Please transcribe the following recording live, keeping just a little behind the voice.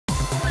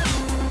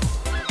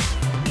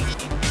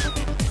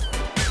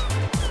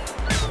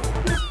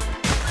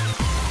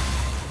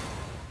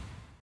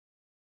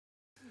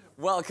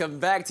Welcome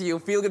back to your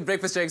Feel Good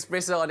Breakfast Show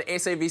Espresso on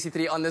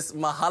SABC3 on this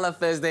Mahala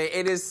Thursday.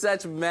 It is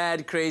such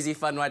mad, crazy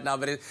fun right now,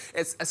 but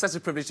it's such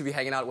a privilege to be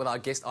hanging out with our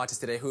guest artist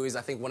today, who is,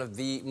 I think, one of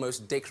the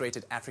most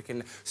decorated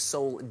African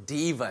soul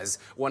divas.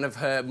 One of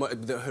her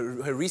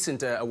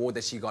recent award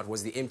that she got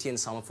was the MTN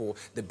Summer for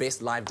the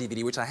Best Live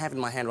DVD, which I have in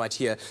my hand right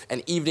here,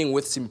 An Evening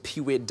with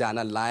Simphiwe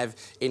Dana live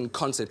in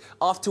concert.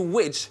 After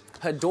which,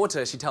 her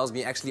daughter, she tells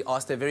me, actually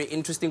asked a very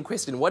interesting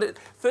question.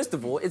 First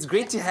of all, it's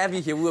great to have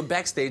you here. We were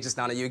backstage just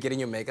now, and you were getting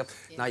your makeup.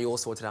 Yeah. Now you all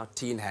sorted out,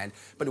 tea in hand.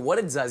 But what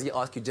did Zazie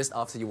ask you just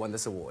after you won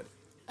this award?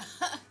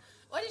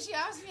 What did she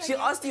ask me again? She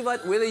asked you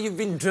about whether you've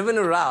been driven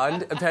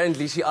around.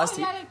 Apparently, she asked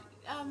you...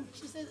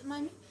 She said,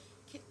 Mommy,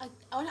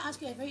 I want to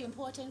ask you a very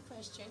important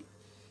question.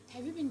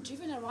 Have you been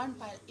driven around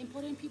by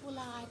important people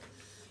like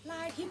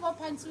hip-hop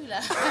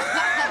Pansula?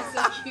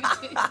 So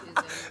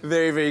cute.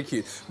 Very, very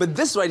cute. But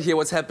this right here,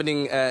 what's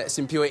happening,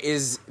 Simphiwe,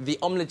 is the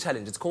omelette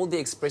challenge. It's called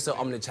the Espresso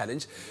Omelette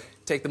Challenge.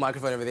 Take the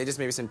microphone over there, just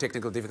maybe some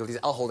technical difficulties.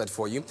 I'll hold that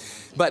for you.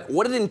 But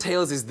what it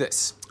entails is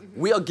this.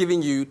 We are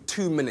giving you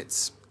 2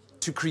 minutes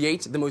to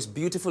create the most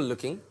beautiful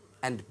looking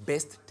and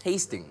best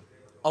tasting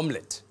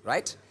omelette,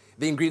 right?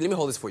 The ingredient, let me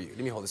hold this for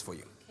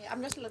you. Okay,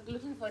 I'm just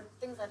looking for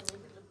things that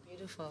make it look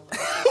beautiful.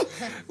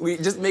 We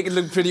just make it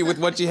look pretty with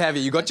what you have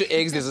here. You got your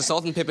eggs, there's a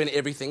salt and pepper and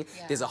everything.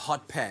 Yeah. There's a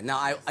hot pan.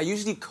 Now, I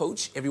usually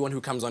coach everyone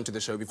who comes onto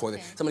the show before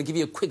this. So I'm going to give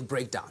you a quick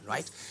breakdown,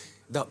 right?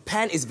 The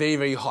pan is very,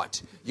 very hot.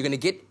 You're going to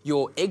get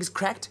your eggs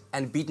cracked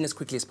and beaten as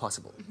quickly as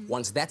possible.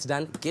 Once that's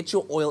done, get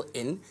your oil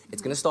in.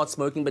 It's going to start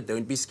smoking, but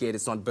don't be scared.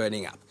 It's not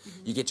burning up.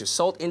 You get your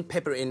salt in,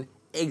 pepper in,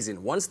 eggs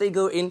in. Once they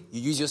go in,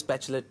 you use your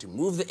spatula to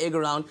move the egg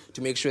around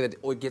to make sure that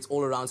it gets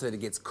all around so that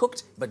it gets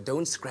cooked, but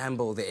don't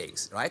scramble the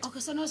eggs, right? Okay,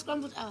 so no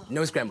scrambled eggs?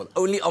 No scrambled.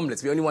 Only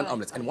omelets. We only want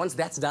omelets. And once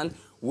that's done,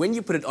 when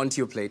you put it onto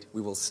your plate,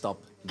 we will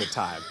stop the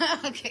time.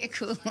 Okay,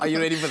 cool. Are you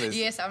ready for this?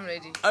 Yes, I'm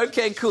ready.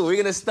 Okay, cool. We're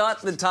going to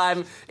start the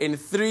time in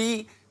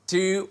 3,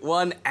 2,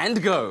 1,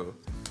 and go.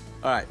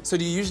 All right. So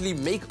do you usually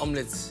make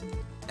omelets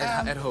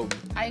at home?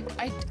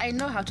 I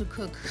know how to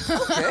cook.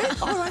 Okay.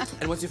 All right.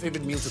 And what's your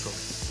favorite meal to cook?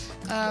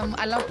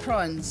 I love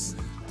prawns.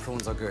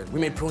 Prawns are good.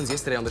 We made prawns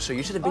yesterday on the show.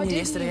 You should have been here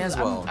yesterday as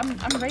well.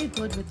 I'm very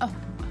good with... Oh,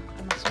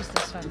 I must use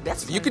this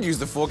one. You could use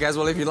the fork as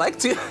well if you'd like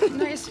to.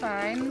 No, it's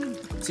fine.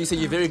 So you say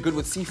you're very good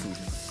with seafood?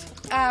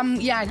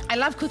 Yeah, I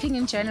love cooking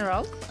in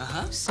general.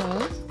 So...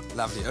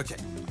 Lovely. Okay.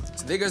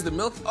 So there goes the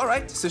milk. All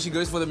right. So she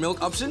goes for the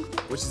milk option,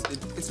 which is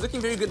it's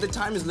looking very good. The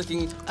time is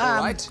looking all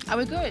right. Are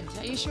we good?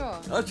 Are you sure?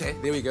 Okay.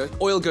 There we go.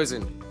 Oil goes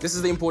in. This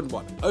is the important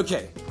part.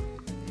 Okay.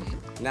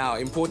 Now,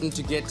 important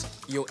to get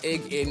your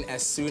egg in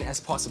as soon as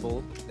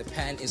possible. The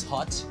pan is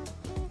hot.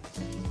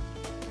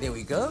 There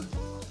we go.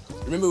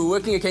 Remember, we're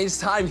working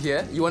against time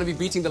here. You want to be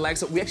beating the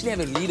likes of... We actually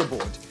have a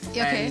leaderboard.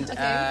 Okay, and,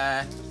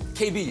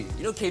 KB,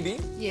 you know KB?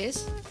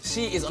 Yes.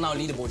 She is on our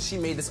leaderboard. She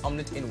made this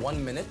omelette in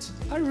 1 minute.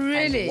 Oh,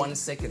 really? And 1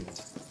 second.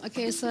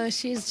 Okay, so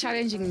she's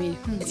challenging me.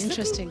 It's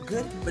interesting.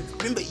 Good, but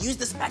remember, use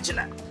the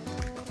spatula.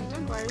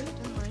 Don't worry.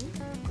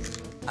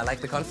 I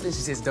like the confidence.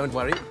 She says, don't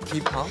worry,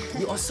 keep calm.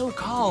 You are so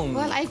calm.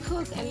 Well, I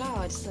cook a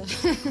lot, so...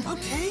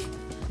 Okay.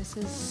 This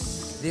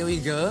is... There we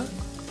go.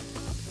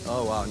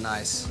 Oh, wow,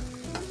 nice.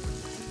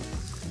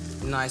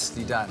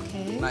 Nicely done.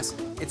 Okay. Nice.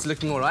 It's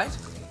looking all right?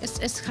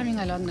 It's coming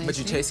along nicely. But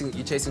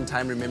you're chasing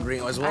time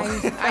remembering as well?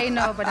 I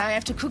know, but I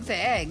have to cook the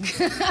egg.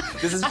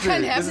 This is true. I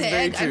can't have the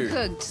egg true.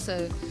 uncooked,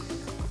 so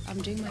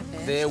I'm doing my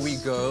best. There we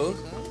go.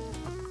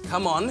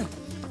 Come on.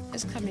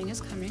 It's coming.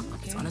 Okay.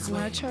 It's on its way.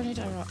 I'm going to turn it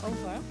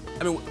over.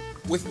 I mean,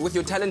 with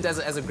your talent as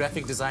a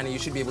graphic designer, you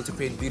should be able to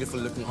create beautiful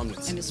looking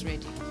omelets. And it's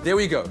ready. There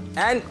we go.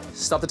 And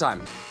stop the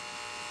time.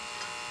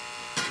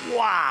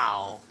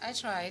 Wow. I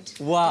tried.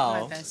 Wow. I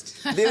did my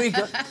best. There we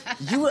go.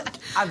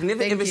 I've never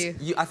thank ever...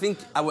 You. I think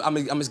I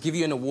must give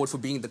you an award for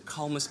being the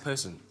calmest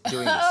person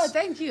doing this. Oh,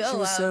 thank you. She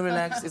was so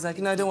relaxed. It's like,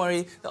 no, don't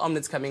worry. The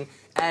omelet's coming.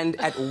 And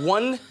at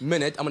 1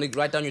 minute, I'm going to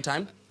write down your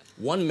time.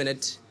 1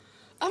 minute.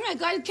 Oh, my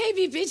God.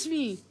 KB beat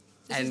me.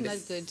 This and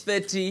is not good.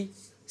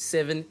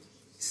 37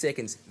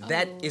 seconds. Oh.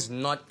 That is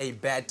not a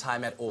bad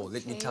time at all.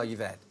 Let me tell you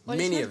that. Well,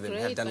 many of them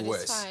have done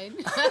worse. It's fine.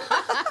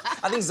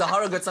 I think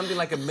Zahara got something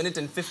like 1 minute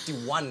and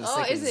 51 seconds.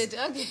 Oh, is it?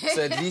 Okay.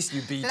 So at least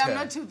you beat her. I'm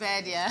not too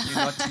bad, yeah. You're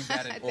not too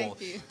bad at all.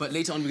 Thank you. But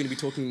later on, we're going to be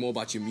talking more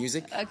about your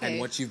music and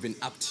what you've been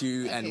up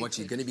to and what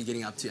you're going to be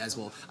getting up to as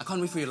well. I can't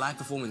wait for your live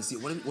performance.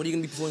 What are you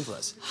going to be performing for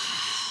us?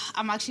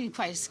 I'm actually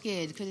quite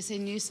scared because it's a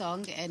new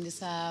song and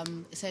it's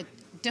a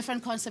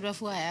different concept of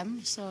who I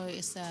am. So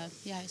it's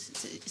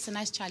a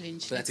nice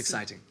challenge. So that's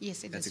exciting.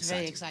 Yes, it is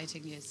very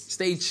exciting, yes.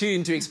 Stay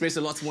tuned to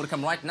Expresso. Lots more to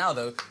come right now,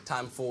 though.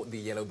 Time for the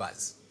Yellow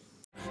Buzz.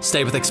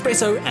 Stay with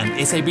Expresso and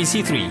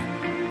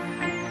SABC3.